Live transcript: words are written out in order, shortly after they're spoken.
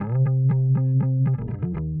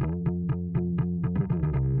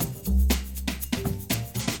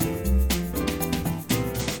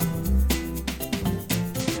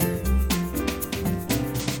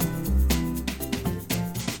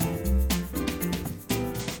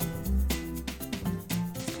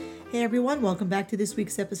Hey everyone, welcome back to this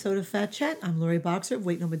week's episode of Fat Chat. I'm Lori Boxer of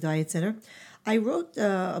Weight No More Diet Center. I wrote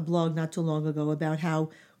a blog not too long ago about how,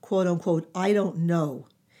 quote unquote, I don't know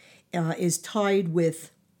is tied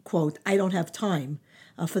with, quote, I don't have time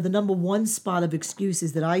for the number one spot of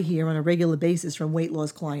excuses that I hear on a regular basis from weight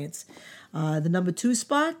loss clients. The number two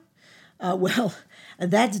spot, well,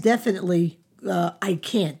 that's definitely I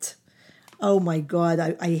can't. Oh my God,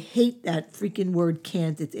 I hate that freaking word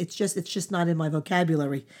can't. It's just not in my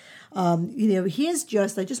vocabulary. I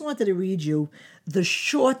just wanted to read you the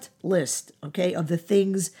short list, okay, of the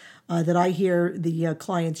things that I hear the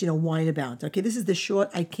clients, whine about. Okay, this is the short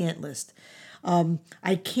I can't list.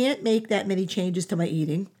 I can't make that many changes to my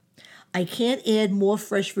eating. I can't add more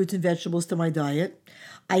fresh fruits and vegetables to my diet.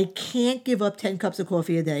 I can't give up 10 cups of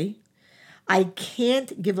coffee a day. I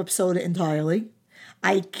can't give up soda entirely.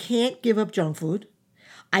 I can't give up junk food.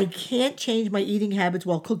 I can't change my eating habits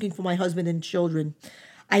while cooking for my husband and children.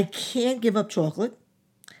 I can't give up chocolate.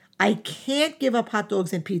 I can't give up hot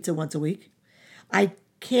dogs and pizza once a week. I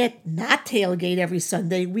can't not tailgate every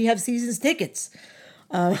Sunday. We have seasons tickets.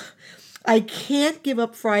 I can't give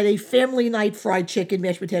up Friday family night fried chicken,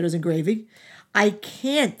 mashed potatoes, and gravy. I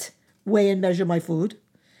can't weigh and measure my food.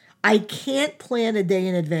 I can't plan a day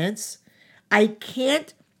in advance. I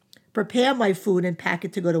can't prepare my food and pack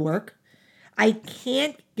it to go to work. I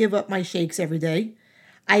can't give up my shakes every day.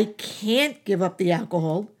 I can't give up the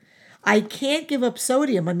alcohol. I can't give up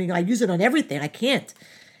sodium. I mean, I use it on everything. I can't.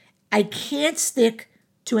 I can't stick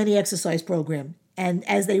to any exercise program. And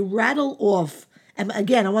as they rattle off, and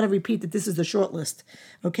again, I want to repeat that this is the short list,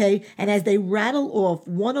 okay? And as they rattle off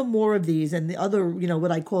one or more of these and the other,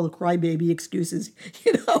 what I call the crybaby excuses,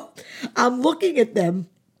 I'm looking at them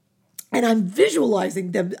and I'm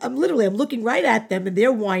visualizing them. I'm looking right at them and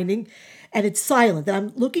they're whining and it's silent. And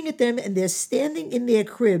I'm looking at them and they're standing in their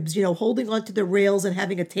cribs, holding onto the rails and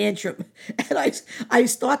having a tantrum. And I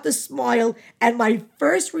start to smile and my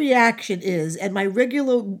first reaction is, and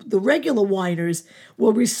the regular whiners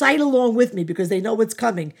will recite along with me because they know what's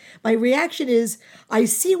coming. My reaction is, I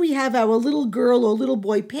see we have our little girl or little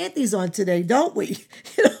boy panties on today, don't we?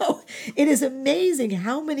 It is amazing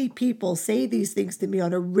how many people say these things to me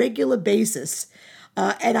on a regular basis.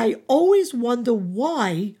 And I always wonder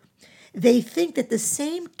why they think that the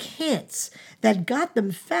same can'ts that got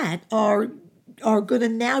them fat are going to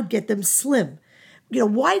now get them slim.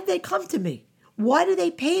 Why did they come to me? Why do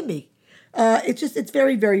they pay me? It's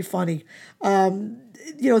very, very funny.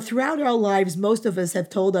 Throughout our lives, most of us have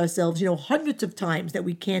told ourselves, hundreds of times that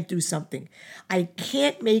we can't do something. I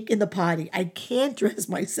can't make in the potty. I can't dress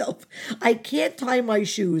myself. I can't tie my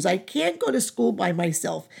shoes. I can't go to school by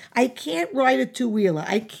myself. I can't ride a two-wheeler.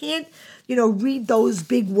 I can't, read those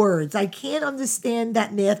big words. I can't understand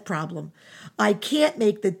that math problem. I can't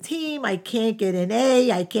make the team. I can't get an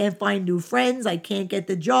A. I can't find new friends. I can't get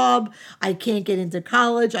the job. I can't get into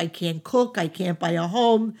college. I can't cook. I can't buy a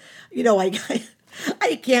home.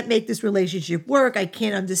 I can't make this relationship work. I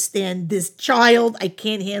can't understand this child. I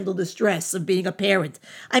can't handle the stress of being a parent.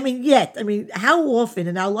 How often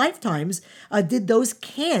in our lifetimes did those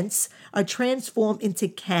can'ts transform into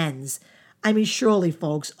cans? Surely,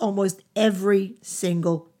 folks, almost every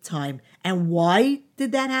single time. And why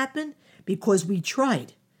did that happen? Because we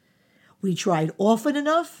tried. We tried often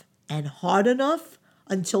enough and hard enough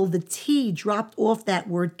until the T dropped off that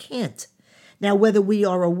word can't. Now, whether we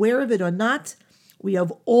are aware of it or not, we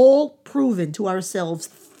have all proven to ourselves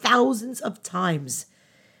thousands of times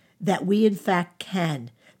that we in fact can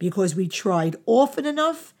because we tried often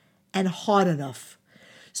enough and hard enough.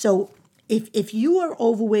 So if you are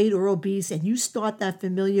overweight or obese and you start that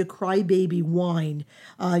familiar crybaby whine,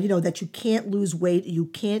 that you can't lose weight, you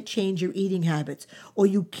can't change your eating habits, or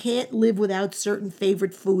you can't live without certain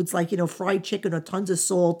favorite foods like, fried chicken or tons of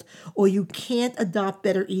salt, or you can't adopt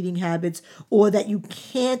better eating habits, or that you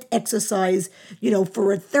can't exercise,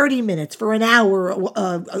 for 30 minutes, for an hour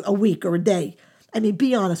a week or a day.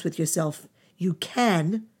 Be honest with yourself. You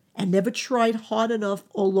can and never tried hard enough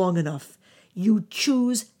or long enough. You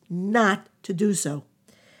choose not to do so.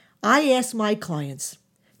 I ask my clients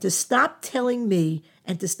to stop telling me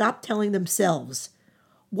and to stop telling themselves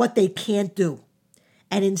what they can't do.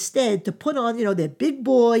 And instead to put on, their big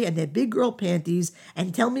boy and their big girl panties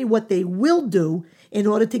and tell me what they will do in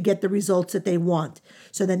order to get the results that they want.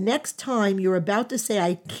 So the next time you're about to say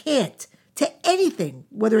I can't to anything,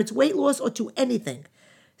 whether it's weight loss or to anything,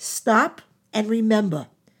 stop and remember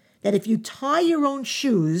that if you tie your own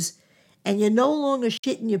shoes and you're no longer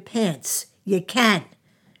shitting your pants, you can.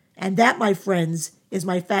 And that, my friends, is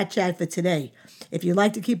my Fat Chat for today. If you'd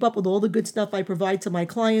like to keep up with all the good stuff I provide to my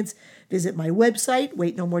clients, visit my website,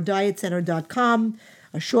 weightnomoredietcenter.com.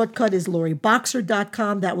 A shortcut is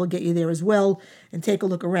LoriBoxer.com. That will get you there as well, and take a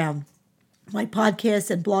look around. My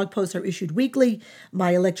podcasts and blog posts are issued weekly.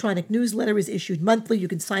 My electronic newsletter is issued monthly. You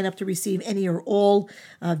can sign up to receive any or all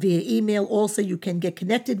via email. Also, you can get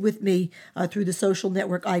connected with me through the social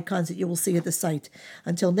network icons that you will see at the site.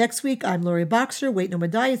 Until next week, I'm Lori Boxer, Weight No More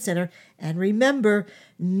Diet Center. And remember,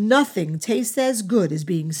 nothing tastes as good as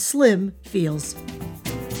being slim feels.